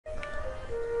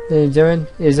What are you doing?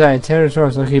 Is I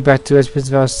Pterosaurus looking back to us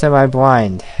because I was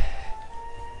semi-blind.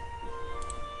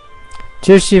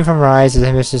 Tears streamed from her eyes as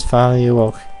Mrs. finally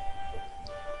awoke.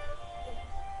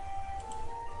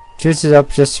 She stood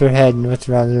up just her head and looked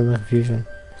around the room in confusion.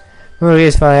 When her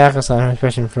gaze finally focused on her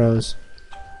expression froze.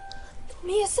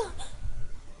 Mia-san.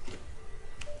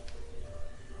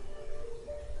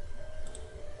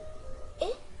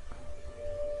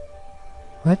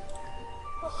 What?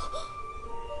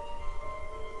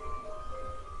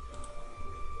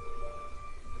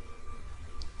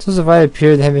 So the light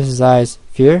appeared in Mrs. eyes.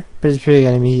 Fear? But it disappeared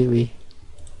again immediately.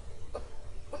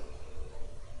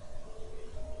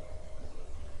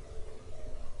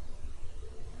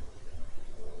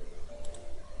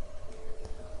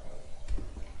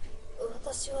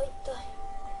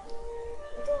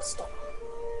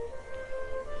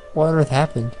 What on earth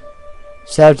happened?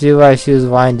 She had to realize she was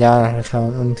lying down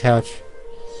on the couch.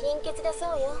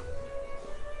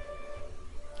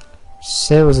 She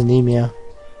said it was anemia.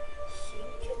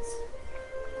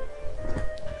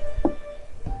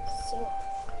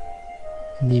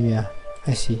 Anemia.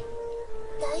 I see.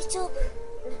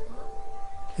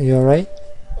 Are you alright?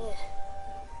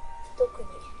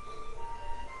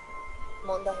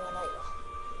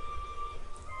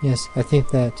 Yes, I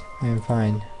think that I am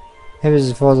fine.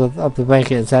 Mrs. folded up the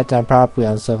blanket and sat down properly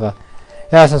on the sofa.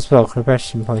 Allison spoke, her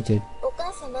question pointed.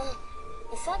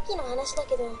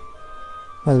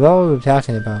 What were we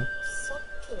talking about?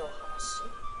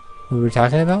 What were we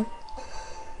talking about?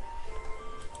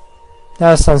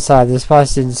 Allison sighed. This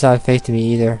voice didn't sound fake to me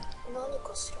either.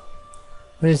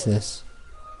 What is this?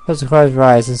 Allison closed her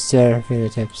eyes and stared at her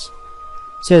fingertips.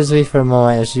 She had to sleep for a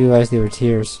moment as she realized they were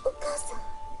tears.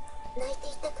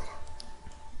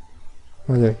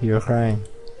 Mother, you were crying.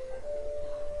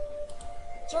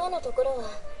 Tell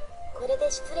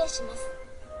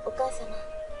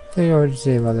you what to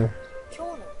say, Mother.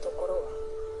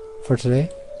 For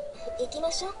today?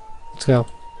 Let's go.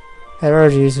 I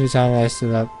urged you to time I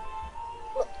stood up.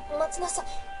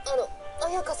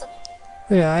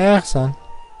 Oh yeah, Ayaka-san.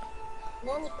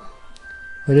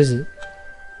 What is it?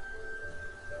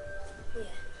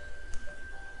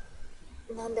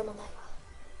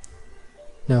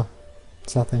 No,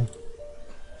 it's nothing.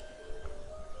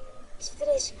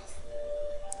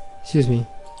 Excuse me.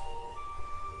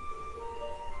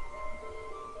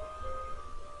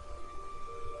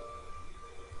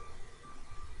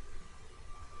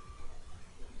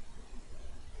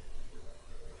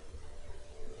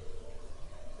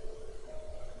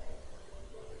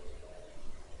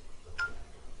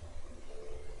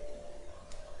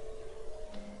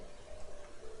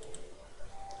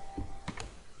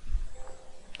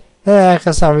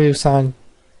 Ayaka-san,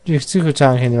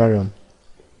 Ryusuke-chan came to my room.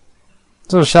 I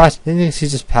was a little shocked. Didn't think she'd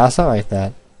just pass out like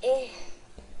that.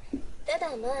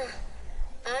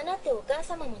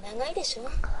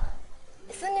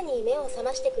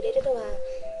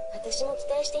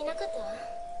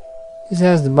 She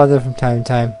has the mother from time to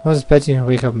time. I was expecting her to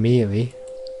wake up immediately.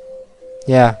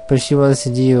 Yeah, but she won't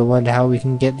listen to you and wonder how we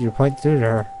can get your point through to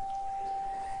her.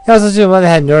 I also knew mother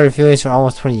had ignored her feelings for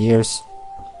almost 20 years.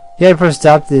 You had to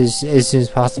stop this as soon as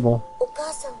possible.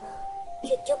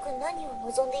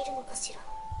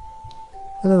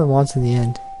 What are the wants in the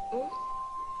end?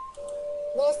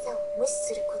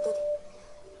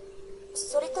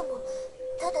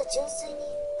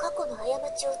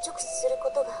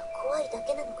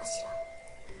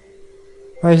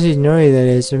 Why is she ignoring that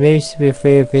is? Or maybe she'd be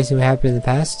afraid of facing what happened in the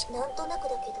past?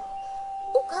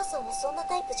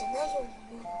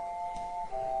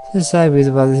 This side because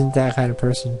mother isn't that kind of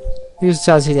person. He was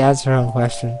trying to answer her own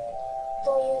question.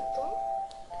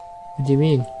 What do you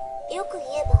mean?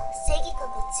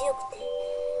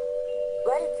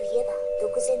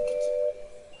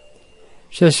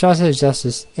 She was strong to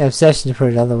justice, and obsession to put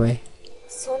it another way.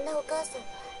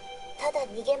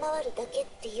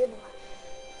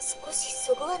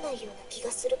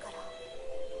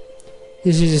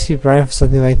 You should just keep running for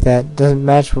something like that. Doesn't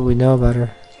match what we know about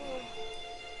her.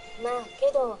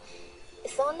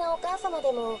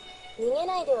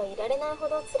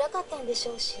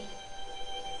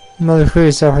 Mother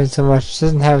clearly suffering so much, she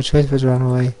doesn't have a choice but to run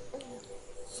away.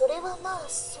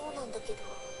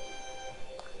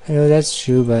 I know that's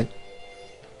true, but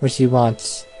what she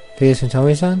wants. Forgiveness from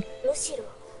Tomi-san?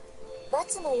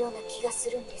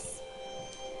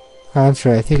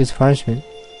 Contrary, I think it's punishment.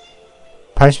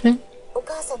 Punishment?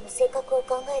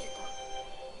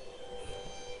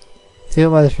 Feel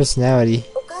mother's personality.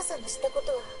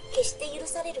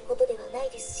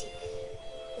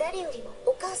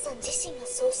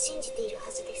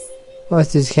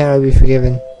 Most dudes can't really be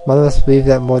forgiven. Mother must believe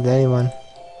that more than anyone.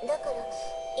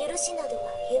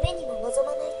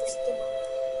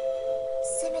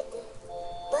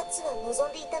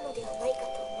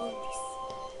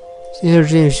 In her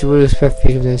dreams, she would expect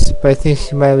forgiveness, but I think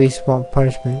she might at least want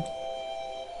punishment.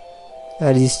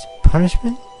 At least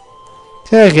punishment? I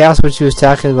feel like I asked what she was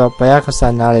talking about, but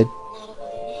Ayako-san nodded.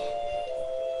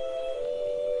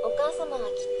 お母様は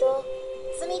きっと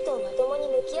罪とまともに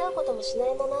向き合うこともしな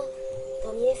いまま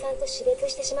富江さんと死別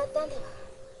してしまったんだわ。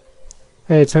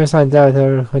 Hey, Tommy-san died without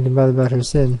her complaining about her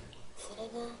sin. それ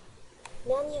が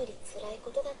何より辛いこ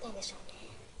とだったんでしょうね。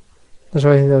 That's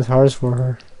why I think that was hardest for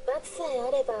her. 罰さえあ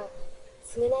れば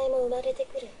償いも生まれて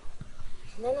くる。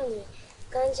なのに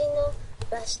肝心の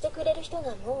罰してくれる人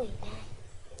がもういない。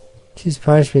 She's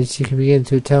punishment, she can begin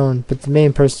to atone, but the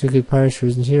main person who could punish her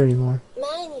isn't here anymore.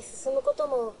 前に進むこと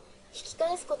も引き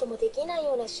返すこともできない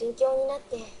ような心境になっ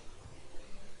て、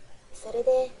それ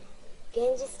で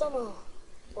現実とも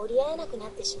折り合えなくな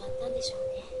ってしまったんでしょ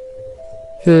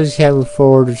うね。 Feels she can't move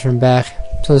forward or turn back,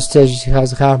 so instead she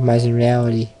caused a compromise in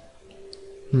reality.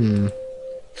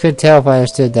 Couldn't tell if I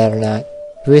understood that or not.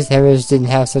 At least Hamish didn't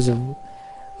have such a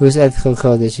loose ethical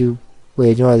code that she would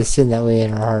ignore the sin that lay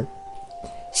in her heart.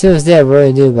 She was dead, but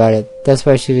really knew about it. That's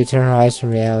why she could turn her eyes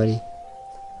from reality. I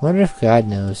wonder if God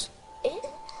knows.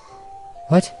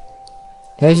 What?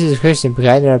 Now she's a Christian, but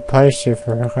God never punished her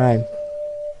for her crime.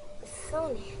 そ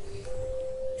うね。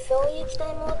そういう期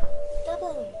待も多分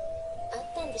あ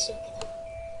ったんでしょう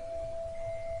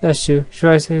けど。 That's true. She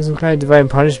probably taking some kind of divine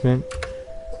punishment.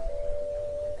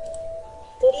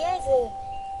 とりあえず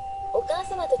お母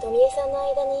様と富江さんの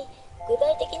間に具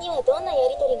体的にはどんなや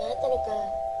りとりがあったのか、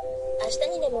明日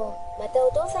にでもまた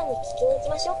お父さんに聞きに行き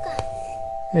ましょうか。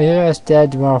 I think I asked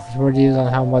Dad tomorrow for more details on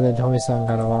how Mother and Tommy-san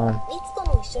got along. 律子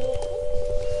も一緒に行く？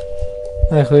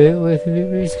 Like, wait,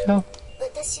 we to go?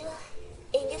 私は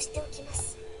遠慮しておきま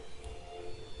す。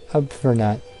 I prefer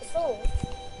not. そ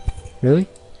う？ Really?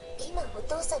 今お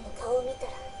父さんの顔を見た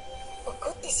ら怒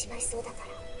ってしまいそうだか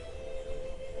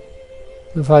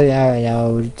ら。 If I out right now,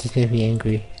 it would just make me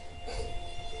angry.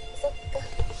 そっか。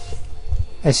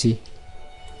 I see.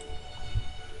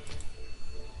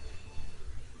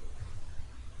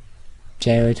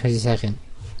 January 22nd,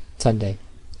 Sunday.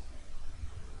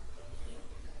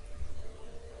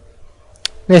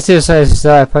 Next to the sun is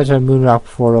I punched on Moon Rock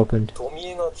before it opened. 富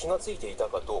江が気がついていた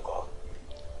かどうか、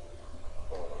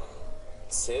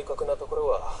正確なところ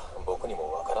は僕に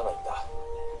もわからないんだ。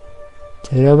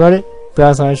 Do you know about it? But I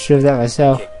was not sure of that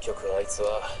myself. 結局あいつ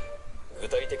は具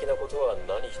体的なことは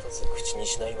何一つ口に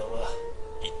しないまま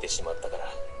言ってしまったから。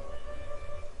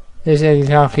 There's anything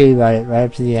concrete about it right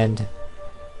up to the end.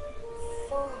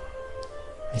 そう。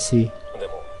 I see. で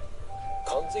も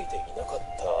感づいていなかっ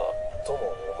たとも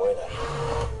思えない。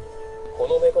ほ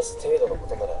のめかす程度のこ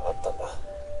とならあったんだ。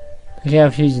 I can't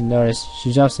refuse to notice.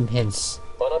 She dropped some hints.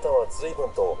 あなたは随分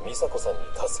と美佐子さんに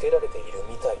助けられている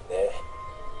みたいね。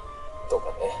とか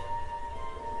ね。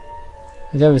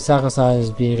 I thought Misako-san is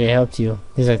being a great help to you.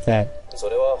 Things like that. そ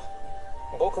れは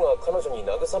僕が彼女に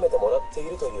慰めてもらってい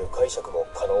るという解釈も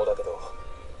可能だけど、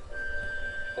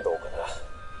どうかな。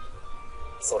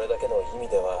それだけの意味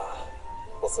では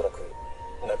おそらく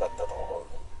なかったと思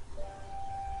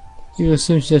う。 You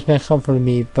assume she just meant comfort to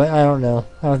me, but I don't know.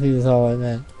 I don't think that's all I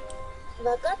meant.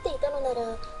 分かっていたのなら、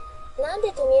なん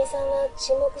で富江さんは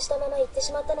沈黙したまま行って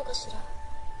しまったのかしら。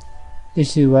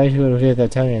 Issue, why she would have without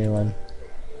telling anyone.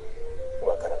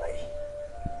 わからない。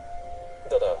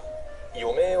ただ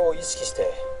余命を意識し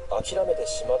て諦めて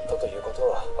しまったということ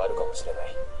はあるかもしれな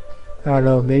い。 I don't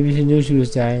know, maybe she knew she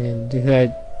was dying and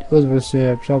decided Elizabeth was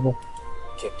in trouble.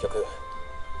 結局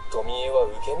富江は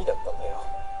受け身だったんだよ。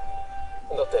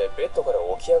だってベッドから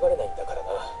起き上がれないんだからな。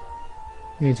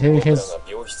 Yeah, 僕 Tommy ら Ken's が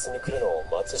病室に来るのを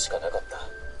待つしかなかった。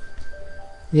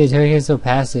 so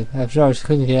passive. After all, she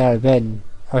couldn't get out of bed, and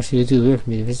all she could do was wait for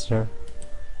me to visit her.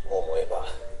 思えば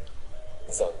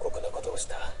残酷なことをし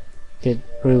た。 It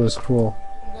really was cruel.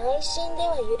 内心で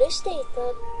は許していた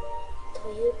と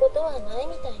いうことはない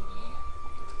みたいね。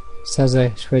 Sounds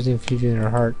like she's waiting for you in her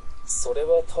heart. それ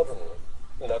は多分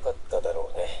なかっただろ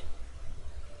うね。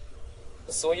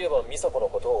そういえば美佐子の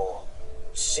ことを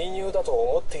親友だと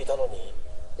思っていたのに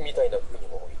みたいな風に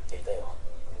も言っていたよ。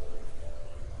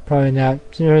 Probably not.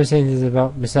 She never saying things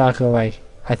about Misako like,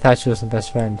 I thought she was my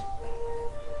best friend. ね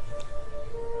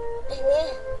え、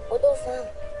お父さん、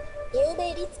ゆう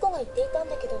べ律子が言っていたん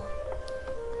だけど、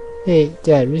 Hey,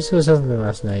 Dad, we saw something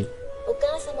last night. お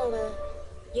母様は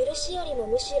許しよりも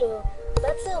むしろ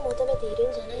罰を求めている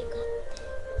んじゃないかって。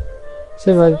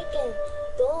そ Said の意見 about,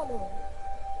 どう思う？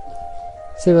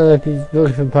 said about like,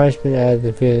 looking for punishment rather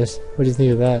than fearless. What do you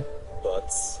think of that?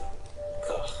 罰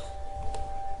か。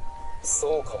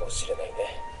そうかもしれないね。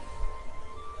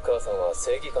母さんは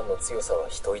正義感の強さは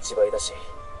人一倍だし。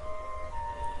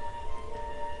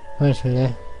 Punishment,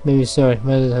 eh? Maybe so.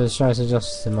 Mother has tried to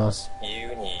justice the most.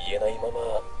 言うに言えないま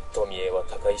ま富江は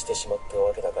他界してしまった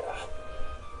わけだから、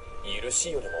許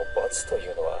しよりも罰とい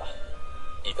うのは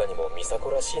いかにも美佐子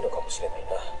らしいのかもしれないな。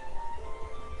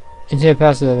Until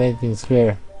past that made things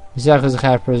clear. Misako is the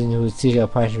kind of person who would seek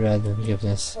out punishment rather than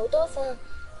forgiveness. お父さん、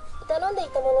頼んでい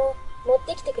たもの持っ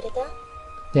てきてくれた？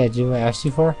 Dad, do you know what I asked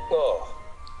you for?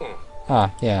 ああ、Ah,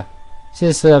 yeah. She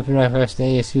just stood up and right first,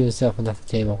 then he excused himself and left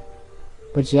the table.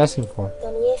 What you asking for?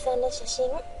 富江さんの写真。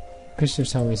 Picture of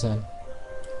Tommy son.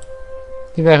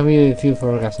 Get back with me with a few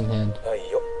photographs in hand. は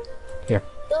いよ。Here.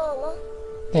 どうも。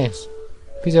 Thanks.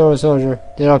 Peter old soldier.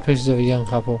 They're all pictures of a young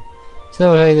couple.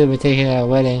 Some of they've been taken at a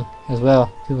wedding as well.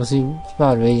 People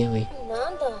smiled radiantly. な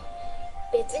んだ、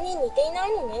別に似ていな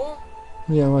いのね。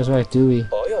 We almost like Dewey.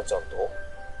 あやちゃんと？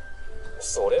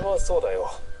それはそうだよ。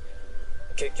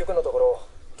結局のところ、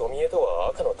富江とは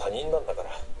赤の他人なんだから。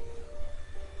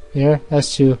Yeah,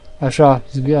 that's true. After all,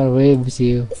 he's been on a way with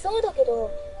you. そうだけ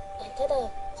ど、ただ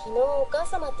昨日お母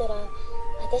様ったら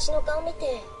私の顔見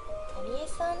て富江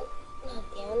さんなん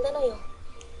て呼んだのよ。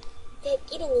てっ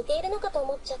きり似ているのかと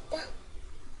思っちゃった。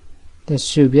 That's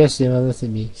true. But yesterday, Mother looked at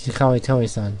me. She called me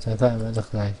Tommy-san, so I thought it might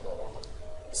look alike.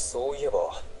 そういえ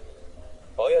ば、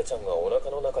あやちゃんがお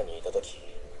腹の中にいたとき、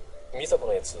美佐子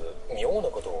のやつ妙な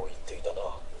ことを言っていたな。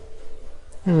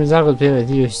When Misako was playing with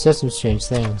you, she said some strange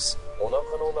things. お腹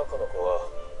の中の子は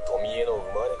富江の生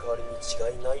まれ変わりに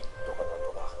違いないとかなん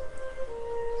とか。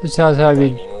 The child タ had イ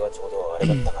been ミングがちょうどあれ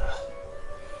だったから。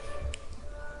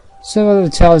some of the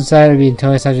child inside of being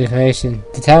Tommy-san's inclination.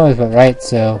 The time was about right,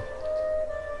 so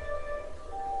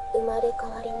生まれ変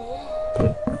わりね。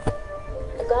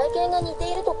外見が似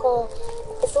ているとか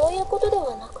そういうことで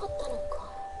はなかったのか。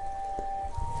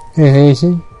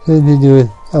 inclination had to do with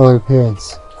our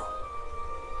appearance.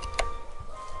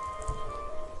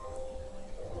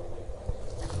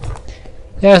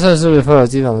 Yeah, I saw some of the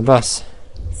photos even on the bus.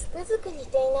 つくづく似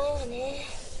ていないわね。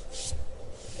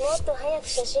もっと早く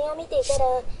写真を見ていたら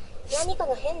何か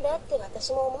が変だって私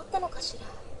も思ったのかしら。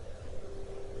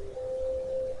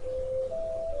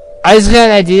 I just got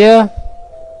an idea,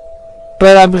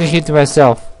 but I'm gonna keep it to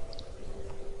myself.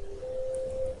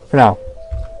 For now.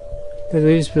 But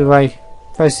it used to be like,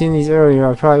 if I'd seen these earlier,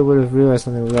 I probably would have realized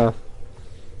something was up.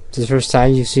 It's the first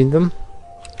time you've seen them?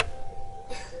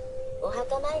 お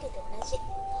墓参りと同じ。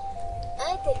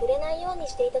あえて触れないように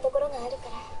していたところがあるか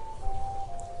ら。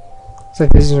 It's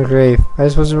like this in a grave. I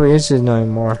just wasn't really interested in knowing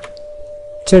more.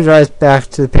 Turned her eyes back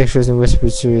to the pictures and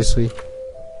whispered seriously.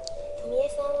 富江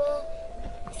さんは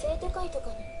生徒会とか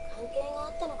に関係があ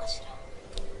ったのかしら。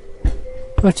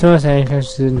 What to us, I encouraged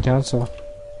student council.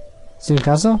 Student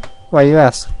council? Why you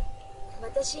ask?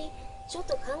 私ちょっ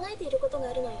と考えていることが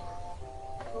あるのよ。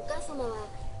お母様は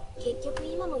結局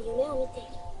今も夢を見ている。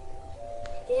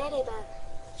であれば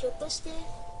ひょっとして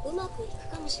うまくい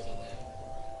くかもしれない。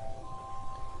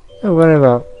 Oh, what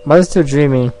about? Mother's still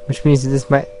dreaming, which means that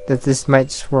this might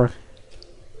just work.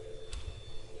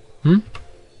 ね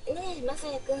え、まさ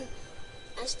やくん、明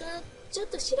日ちょっ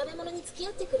と調べ物に付き合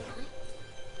ってくれない？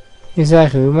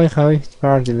 Exactly. We might come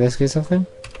tomorrow to investigate something.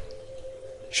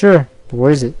 Sure, but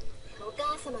what is it? お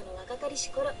母様の若かりし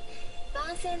頃、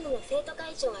バンセンヌの生徒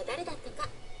会長は誰だったか。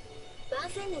バン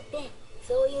センヌって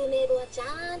そういう名簿はち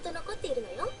ゃんと残っている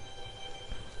のよ。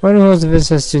 Why was the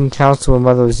business student council when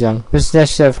Mother was young? Business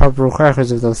Nest should have proper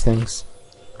records of those things.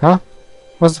 Huh?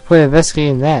 What's the point of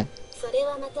investigating that? それ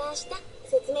はまた明日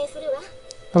説明するわ。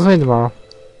 I'll tell you tomorrow.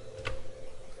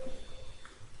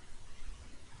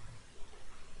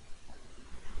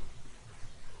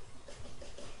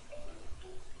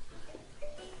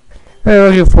 What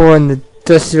are you looking for in the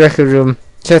dusty record room?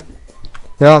 Check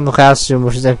them out in the classroom,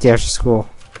 which is empty after school.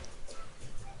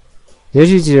 They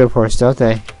usually do reports, don't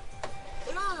they?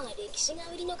 まあ歴史が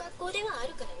売りの学校ではあ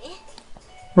るからね。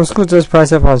 Well, school does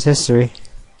prize up on its history.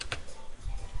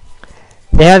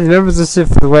 They have the members listed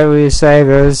for the Whitewood Society,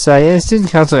 Rose Society, and the Student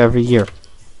Council every year.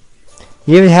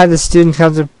 They even had the Student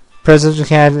Council presidential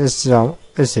candidate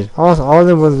listed. Almost all of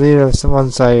them were the leader of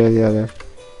one side or the other.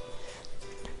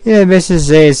 Yeah, Mrs.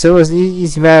 Zay, so it was an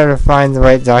easy matter to find the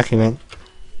right document.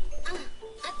 あ、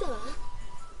あったわ。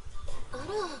あら、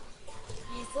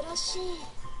珍しい。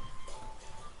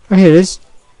 Oh, here it is.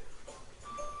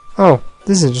 Oh,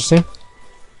 this is interesting.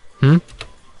 Hmm?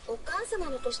 お母様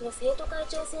の年の生徒会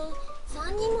長選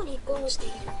3人も立候補してい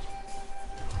る。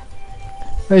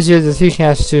 Right here, the three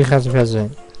candidates for Student Council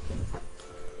President.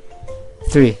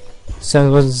 3.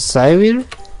 Son wasn't society leader?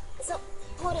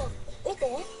 ほら、見て。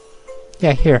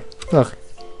 Yeah, here. Look.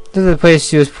 This is the place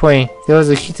she was pointing. There was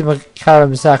a Kitamikara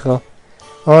Misako.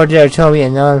 Or did Tomi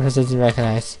and no one president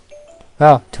recognized.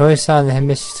 Wow, Tomi-san and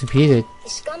Miss competed.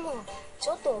 しかもち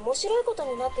ょっと面白いこと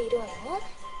になっているわよ。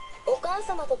お母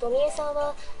様と富江さん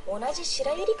は同じ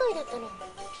白百合会だった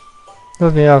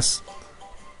の。 Nothing else.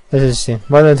 That's interesting.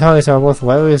 Mother and Tony are both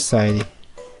White Society.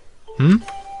 怪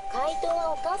盗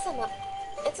はお母様。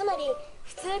つまり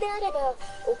普通であれば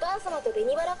お母様と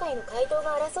紅バラ会の怪盗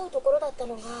が争うところだった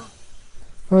のが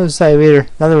Rebel Society leader. In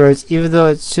other words, even though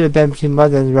it should have been between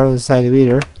Mother and the Rebel Society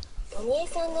leader. 富江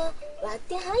さんが割っ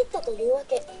て入ったというわ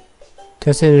け。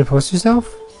 Consider to post yourself?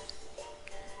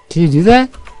 Can you do that?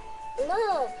 まあ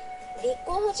立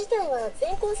候補自体は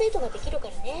全校生徒ができるか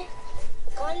らね。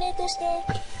慣例として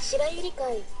白百合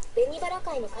会、紅バラ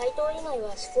会の怪盗以外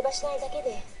は出馬しないだけ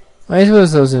で。 I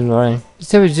suppose those in running. It's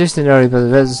typically just an early, but the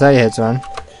Red Society heads on.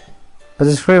 But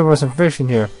there's clearly more some friction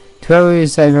here. Two Rebel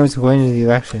Society members are going into the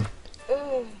election.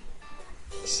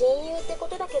 親友ってこ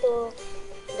とだけど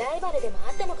ライバルでも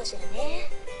あったのかしらね。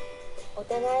お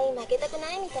互い負けたく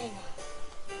ないみたいな。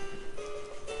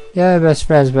 Yeah, they're best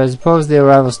friends, but I suppose they were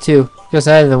rivals too, because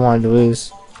neither of them wanted to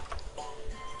lose.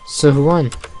 So who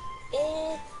won?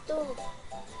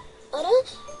 あら、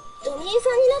富江さ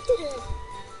んになってる。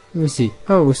 Let me see.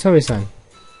 Oh, Usabe-san.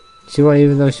 She won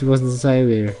even though she wasn't the society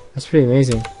leader. That's pretty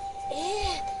amazing.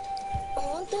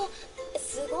 ほんと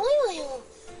すごいわよ。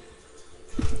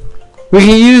 We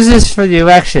can use this for the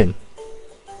election.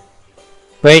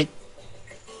 Wait.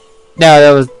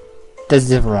 No, that's a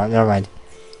different route. Never mind.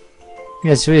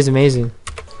 Yeah, she is amazing.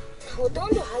 ほとん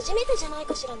ど初めてじゃない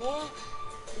かしらね。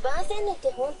番宣ネっ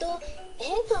てほんと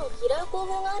変化を嫌う方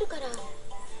法があるから。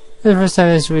 The first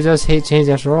time this really does hate change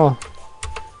after all.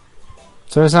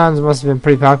 So songs must have been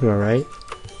pretty popular, right? で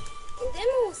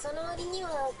もその割には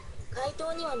怪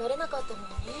盗にはなれなかったのよ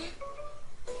ね。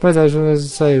 But that was when I was a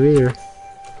society leader.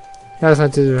 That's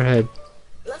not to her head.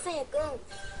 まさやくん、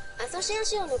アソシア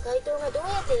シオンの怪盗がどう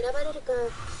やって選ばれるか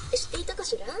知っていたか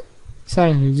しら？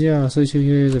 Sign, did you know social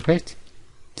heroes are picked?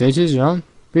 Did they choose your own?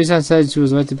 Brisan said she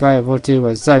was elected by a vote too,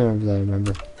 but society members, I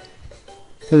remember.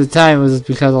 At the time, it was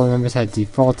because all the members had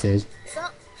defaulted. そ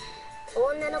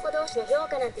う、女の子同士の評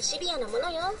価なんてシビアなも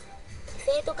のよ。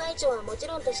生徒会長はもち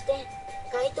ろんとして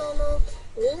怪盗も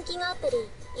人気があったり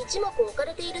一目置か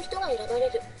れている人が選ばれ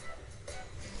る。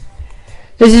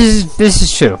 This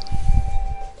is true.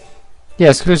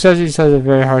 Yes, school judges each other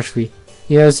very harshly.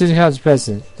 You know, student council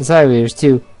president, and society leaders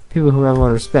too, people whom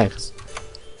everyone respects.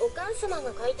 お母様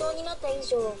が怪盗になった以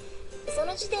上、そ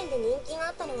の時点で人気が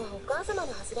あったのはお母様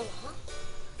のはずだわ。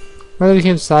 When they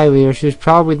became society leader, she was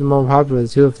probably the more popular of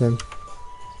the two of them.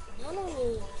 なの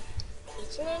に、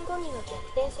1年後には逆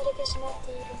転されてしまっ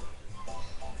ている。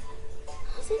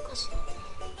なぜかしらね。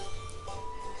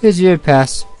 His year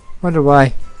passed. Wonder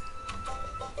why.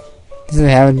 Doesn't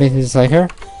they have anything to dislike her?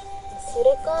 そ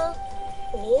れか、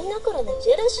みんなからのジ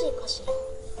ェラシーかしら。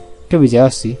 Could be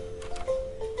jealousy.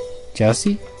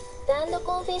 Jealousy? スタンド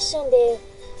コンフェッションで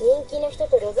人気の人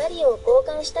とロザリオを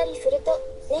交換したりすると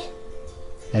ね。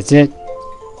 That's it.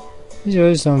 These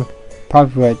are some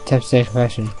popular at Tep State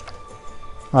Fashion.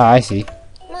 Ah, I see.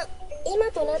 ま、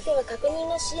今となっては確認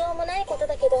のしようもないこと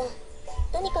だけど、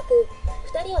とにかく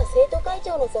2人は生徒会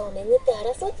長の座をめぐって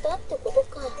争ったってこと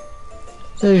か。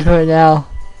 So you heard now.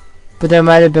 But there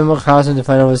might have been more cause to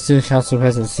fight over the student council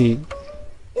president seat.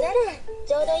 なら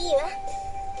ちょうどいいわ。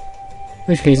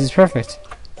 In which case it's perfect.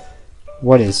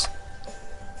 What is?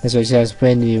 That's why she hasn't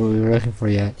explained to you what we were looking for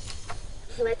yet.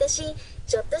 私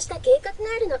ちょっとした計画が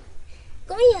あるの。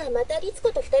今夜またリツ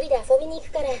コと2人で遊びに行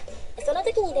くから、その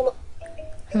時にでも。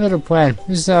 I have a little plan.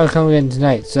 This is how I'll come again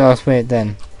tonight, so I'll explain it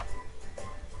then.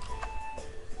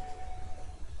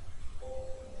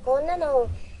 こんなの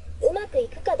うまくい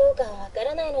くかどうかはわか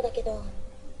らないのだけど、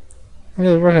 I'm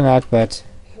just working out, but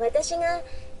私が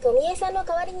富江さんの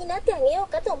代わりになってあげよ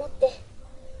うかと思って。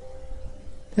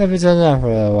 I've been done that for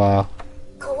a little while.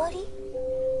 代わり？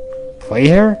 Play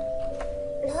her?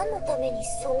 何のために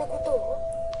そんなことを？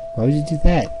 Why would you do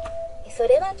that? そ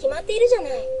れは決まっているじゃな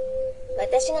い。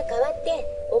私が代わって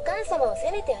お母様を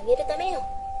責めてあげるためよ。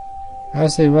 I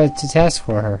was saying what to task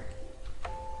for her.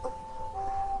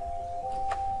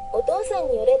 お父さん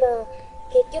によれば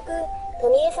結局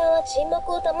富江さんは沈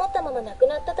黙を保ったまま亡く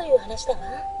なったという話だわ。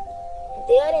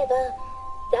であれば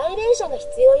代弁者が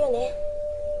必要よね。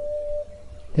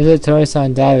 They said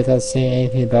Tori-san died without saying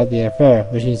anything about the affair,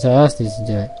 which means someone else needs to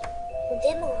do it.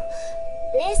 でも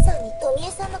姉さんに富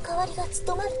江さんの代わりが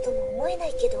務まるとも思えな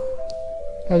いけど。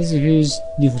 I disagree with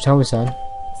you for Tommy-san.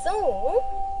 そ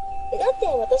う？だって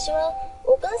私は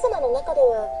お母様の中で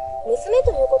は娘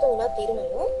ということになっているの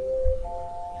よ。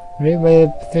 Maybe by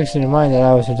the fiction in mind that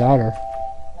I was her daughter.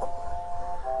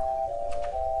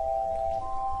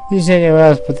 You didn't say anyone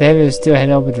else, but the heavens still had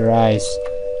opened her eyes.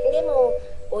 でも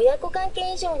親子関関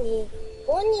係以上に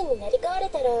本人になり変われ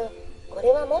たらこれ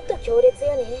はもっと強烈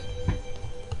よね。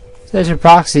 Such a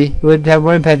proxy would have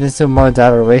more impact than still more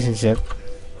daughter relationship.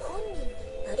 本人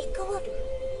になり変わる。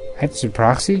 That's a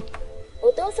proxy?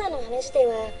 お父さんの話で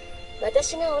は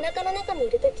私がお腹の中にい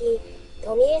るとき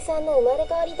富江さんの生まれ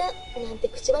変わりだなんて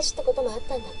口走ったこともあっ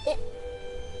たんだって。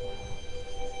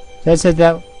 Dad said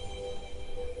that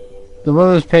the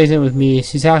mother was pregnant with me.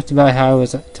 She talked about how it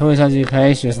was Tomi-san's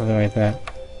incarnation or something like that.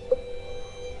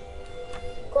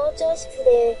 校長室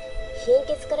で貧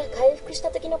血から回復した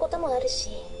時のこともあるし、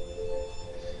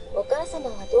お母様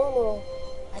はどうも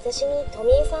私に富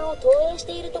江さんを投影し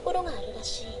ているところがあるら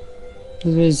しい。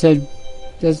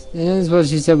 That's what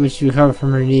she said when she recovered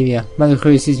from her anemia. Mother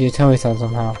clearly sees me as Tomi-san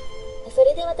somehow. そ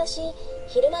れで私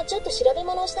昼間ちょっと調べ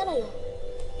物をしたのよ。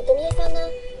富江さんが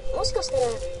もしかしたら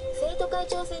生徒会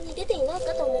長選に出ていない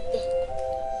かと思って。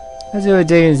 I was really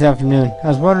digging this afternoon. I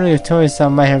was wondering if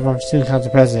Tomi-san might have run for student council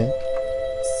president.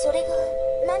 それが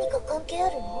何か関係あ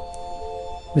るの？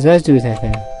 What does that do with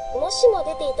anything? もしも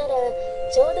出ていたら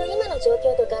ちょうど今の状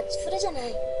況と合致するじゃな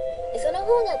い。その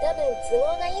方が多分都合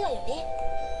がいいわよね。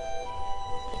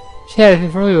 Yeah,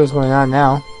 if really what's going on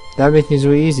now, that would make things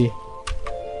really easy.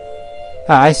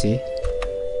 Ah, I see.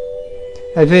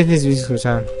 I played this musical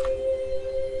town.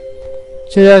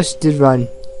 Turns out she did run.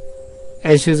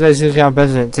 And she was vice council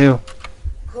president too.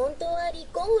 本当は立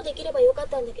候補できればよかっ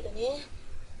たんだけどね。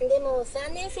でも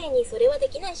3年生にそれはで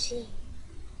きないし。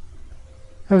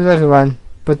 I would like to run,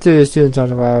 but the students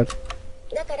aren't allowed.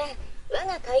 だから我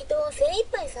が回答を精一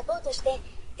杯サポートして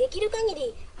できる限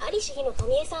りありし日の富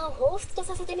江さんを彷彿と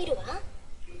させてみるわ。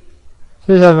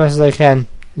 So as much as I can,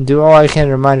 and do all I can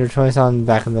to remind her of Tomi-san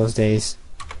back in those days.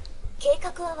 計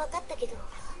画は分かったけど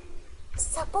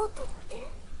サポートって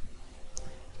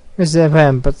This is the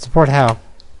plan, but support how?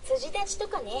 筋立ちと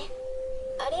かね。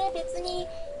あれ別に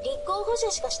立候補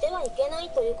者しかしてはいけない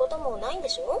ということもないんで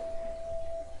しょ？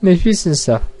 Make peace and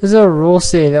stuff. There's no rule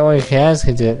saying that only candidates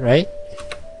can do it, right?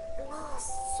 まあ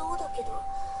そうだけど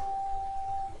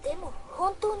でも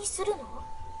本当にするの？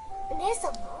姉さ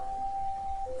んが？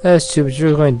 That's true, but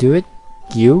you're going to do it?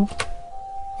 You?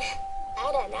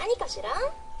 あら何かしら？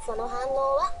その反応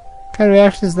は。 What kind of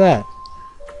reaction is that? だっ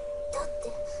て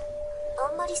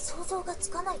あんまり想像がつ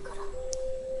かないか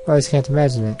ら。 I just can't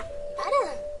imagine it. あら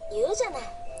言うじゃない。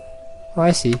 Oh,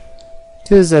 I see.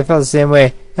 Too, as I felt the same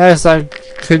way. I just thought it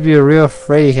could be a real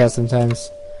fraidy cat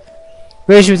sometimes.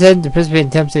 Ray she pretended to participate in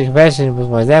tempting compassion was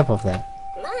one example of that.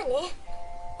 まあね、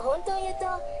本当言うと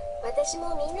私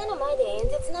もみんなの前で演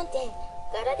説なんて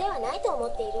柄ではないと思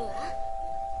っているわ。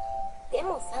で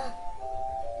もさ、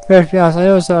 Fair to be honest, I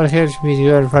know it's not a character for me to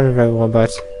go in front of everyone,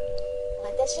 but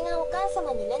私がお母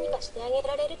様に何かしてあげ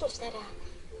られるとしたら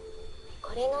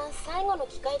これが最後の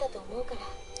機会だと思うから。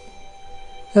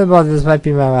 about this might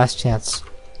be my last chance.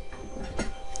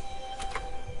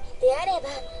 であれば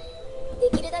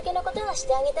できるだけのことはし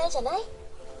てあげたいじゃない。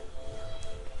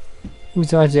 I'm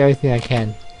going to do everything I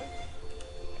can.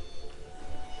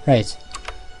 Right.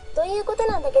 ということ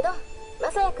なんだけど、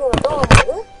まさやくんはどう思う？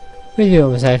 What do you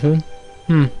do, Masai-kun?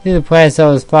 I think the plan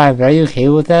itself is fine, but are you okay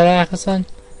with that, Aka-san?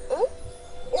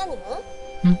 何が？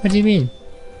 What do you mean?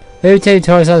 Maybe pretend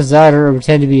to Tomi-san's daughter or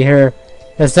pretend to be her.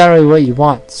 That's not really what you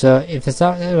want. So, if it's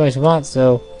not really what you want,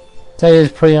 so it's like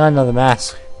just putting on another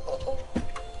mask.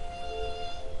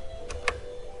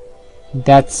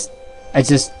 It's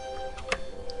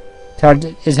hard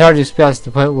to express. The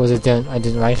point was I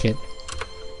didn't like it.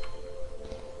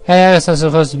 Hey, I guess I'm so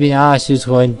close to being honest, she was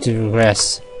going to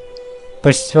regress.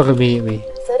 But she spoke immediately.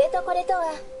 それとこれと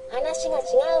は話が違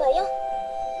うわよ。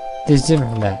 It's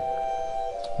different from that.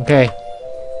 Okay.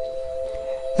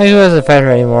 I think he wasn't a fighter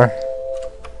anymore.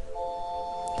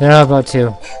 They're not about to. ありが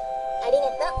と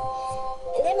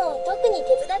う。でも特に手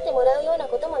伝ってもらうような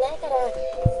こともないから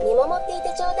見守っていて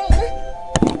ちょうだいな。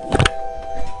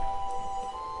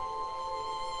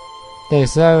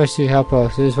 Thanks, I wish you help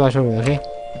us. So just watch over me, okay? ありがと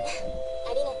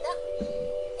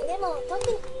う。でも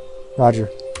特に。 Roger.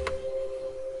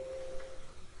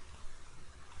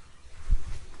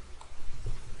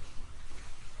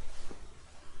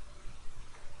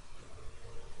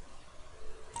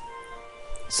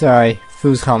 Sorry,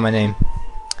 Fu's calling my name.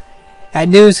 At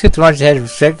noon, skipped lunch ahead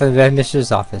straight from the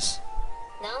headmistress's office.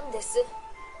 なんです。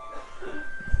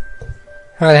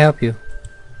 How can I help you?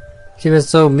 She was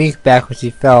so meek back when she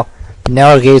fell, but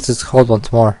now her gaze was cold once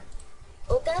more.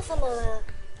 お母様は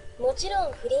もちろ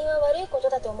ん不倫は悪いこと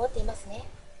だと思っていますね。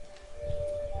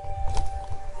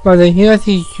 Mother, you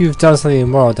think you've done something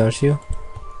immoral, don't you? ま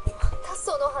た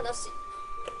その話。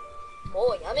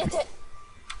もうやめて。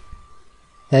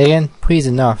 That again? Please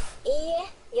enough. いい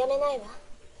え、やめないわ。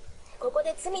ここ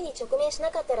で罪に直面し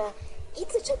なかったらい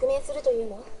つ直面するという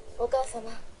の、お母様。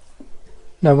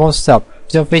 No, won't stop.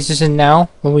 Don't face this in now.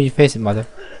 When will you face it, mother?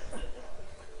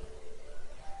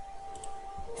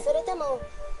 それとも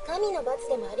神の罰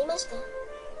でもありまし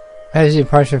た？ How is it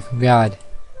punishment from God? 神、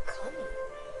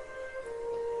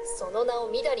その名を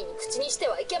みだりに口にして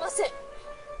はいけません。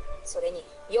それに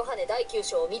ヨハネ第9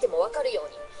章を見てもわかるよう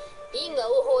に、因果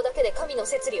応報だけで神の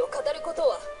摂理を語ること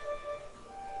は。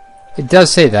 It does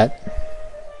say that.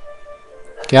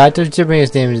 God does bring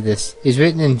his name into this. It's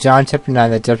written in John chapter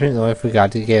 9 that judgment is only for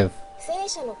God to give. 聖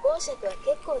書の講釈は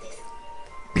結構です。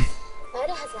あ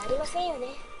るはずありませんよね。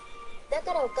だ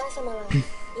からお母様は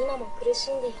今も苦し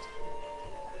んでいる。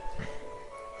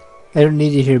 I don't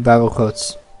need to hear Bible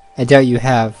quotes. I doubt you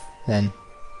have, then.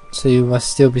 So you must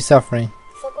still be suffering.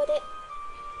 そこで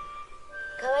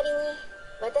代わり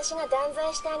に私が断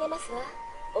罪してあげますわ、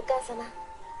お母様。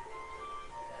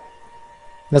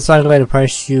 That's not going to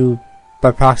punish you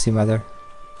by proxy, mother.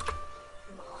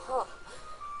 まあ、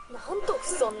なんと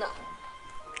不遜な。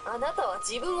あなたは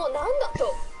自分を何だ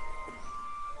と。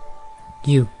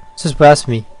 You. This is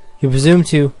blasphemy. You presume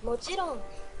to... もちろん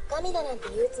神だなんて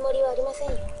言うつもりはありません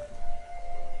よ。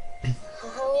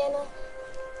母親の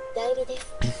代理です。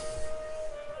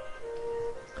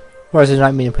 Of course, I do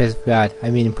not mean in place of God. I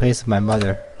mean in place of my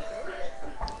mother.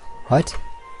 What?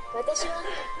 私は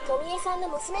富江さんの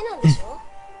娘なんでしょ。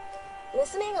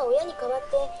娘が親に代わっ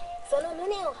てその無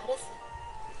念を晴らす。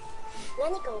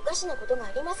何かおかしなことが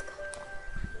ありますか？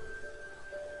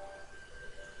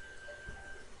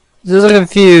 Those are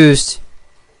confused.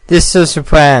 This is your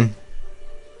plan.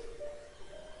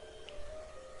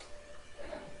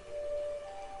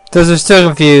 Those are still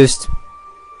confused.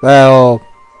 Well...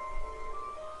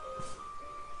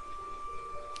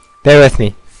 Bear with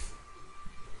me.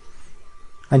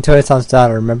 I'm Toyotan's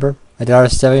daughter, remember? A daughter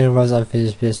stepping who runs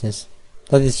unfinished business.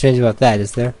 Nothing strange about that,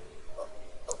 is there?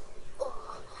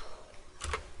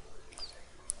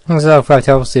 So, quite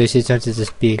helplessly, she attempted to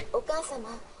speak. お母様、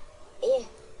いえ、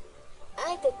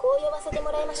あえてこう呼ばせて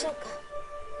もらいましょうか。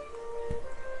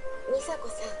美佐子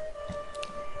さ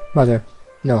ん。 Mother,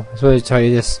 no, I was going to tell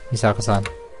you this, Misako-san. あな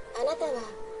たは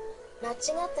間違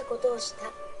ったことをした。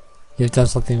 You've done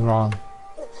something wrong.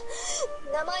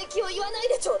 生意気を言わない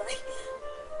でちょうだい。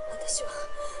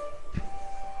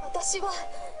私は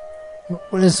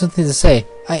What is something to say?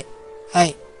 まあ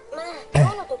今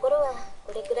日のところは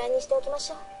これくらいにしておきま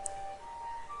しょう。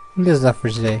 That's enough for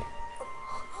today.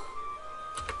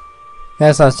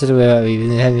 That's not still away about me,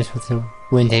 even having something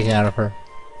wind taken out of her.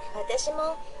 私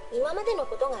も今までの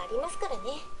ことがありますからね。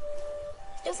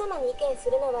人様に意見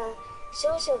するのは少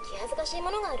々気恥ずかしい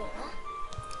ものがあるわ。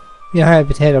 You know how I've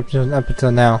been head up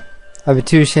until now. I've been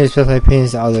too ashamed to express my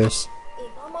opinions to others.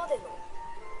 今までの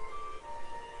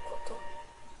こ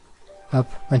と。 Up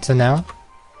until now?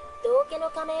 道家の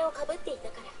仮面をかぶっていた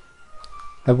か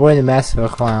ら。 I wore the mask of a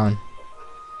clown.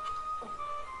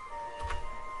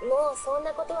 もうそん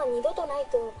なことは二度とない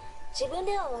と自分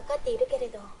では分かっているけれ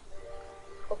ど、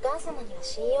お母様には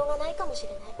信用がないかもしれ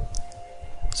ない。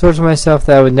 Swore to myself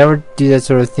that I would never do that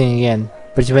sort of thing again,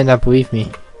 but you might not believe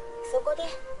me. そこで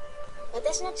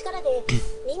私の力で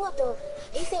見事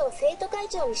リセを生徒会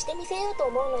長にしてみせようと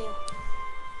思うのよ。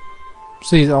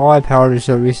 So use all my power to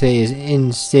show Rise is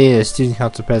instated as student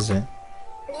council president.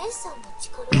 姉さんの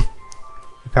力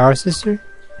Your power, sister?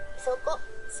 そこ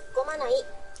突っ込まない。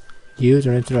 You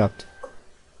don't interrupt.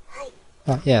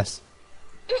 はい。 Yes.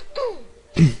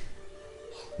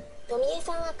 富江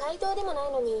さんは怪盗でもな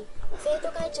いのに生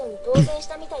徒会長に当選し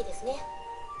たみたいですね。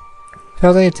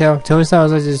 Felt like I tell, Tony-san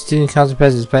was like the student council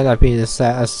president despite not being a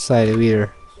society leader. よ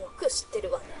く知って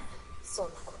るわね、そん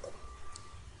なこと。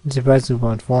 I'm surprised we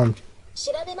were informed.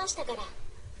 調べましたから。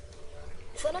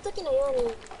その時のよう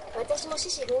に私も獅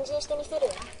子奮迅してみせる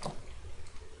わ。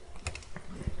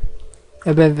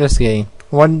 I've been investigating.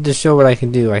 I wanted to show what I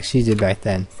can do like she did back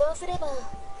then. そうすれば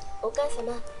お母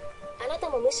様、あなた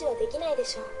も無視はできないで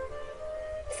しょう。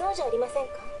そうじゃありません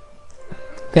か？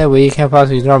 That way you can't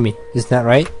possibly ignore me. Isn't that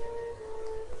right?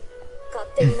 勝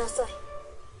手になさい。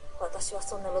私は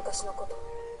そんな昔のこと。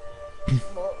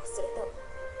もう忘れたわ。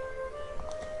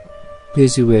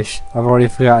 Please you wish. I've already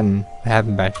forgotten what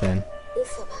happened back then.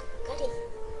 嘘ばっかり。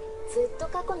ずっと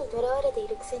過去にとらわれてい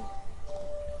るくせに。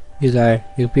 You die.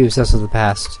 You'll be obsessed with the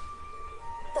past.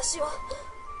 私は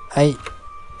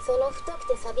その太く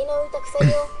て錆の浮いた鎖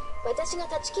を私が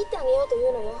断ち切ってあげようとい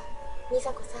うのよ、美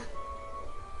佐子さん。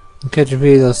 You can't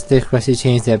repeat those thick, rusty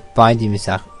chains that bind you,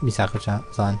 Misako-san.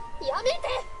 やめて。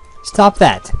 Stop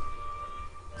that!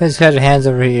 I just got your hands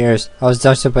over her ears. I was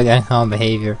dumbstruck by the uncommon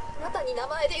behavior. あなたに名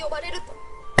前で呼ばれると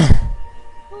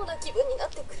妙な気分になっ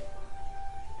てくる。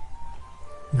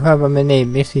How about my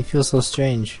name? Makes me feel so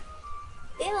strange.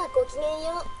 ではごきげん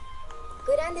よう。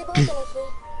グランデボートの日、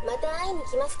また会いに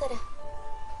来ますから。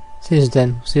See you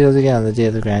then. See you again on the day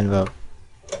of the grand vote.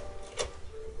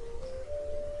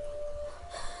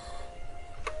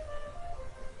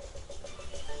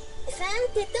 さ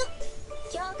てと、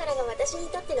今日からが私に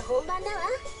とっての本番だわ。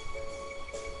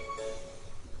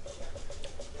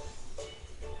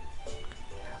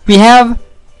We have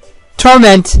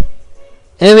torment,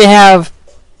 and then we have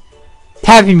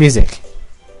happy music.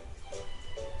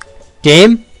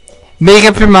 Game, make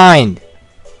up your mind.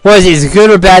 What is it? Is it good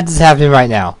or bad that's happening right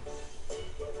now?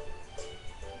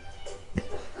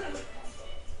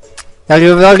 I'll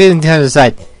get into the other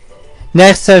side.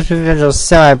 Next up, Evangile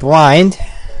semi-blind.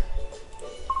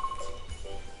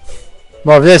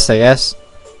 More of this, I guess.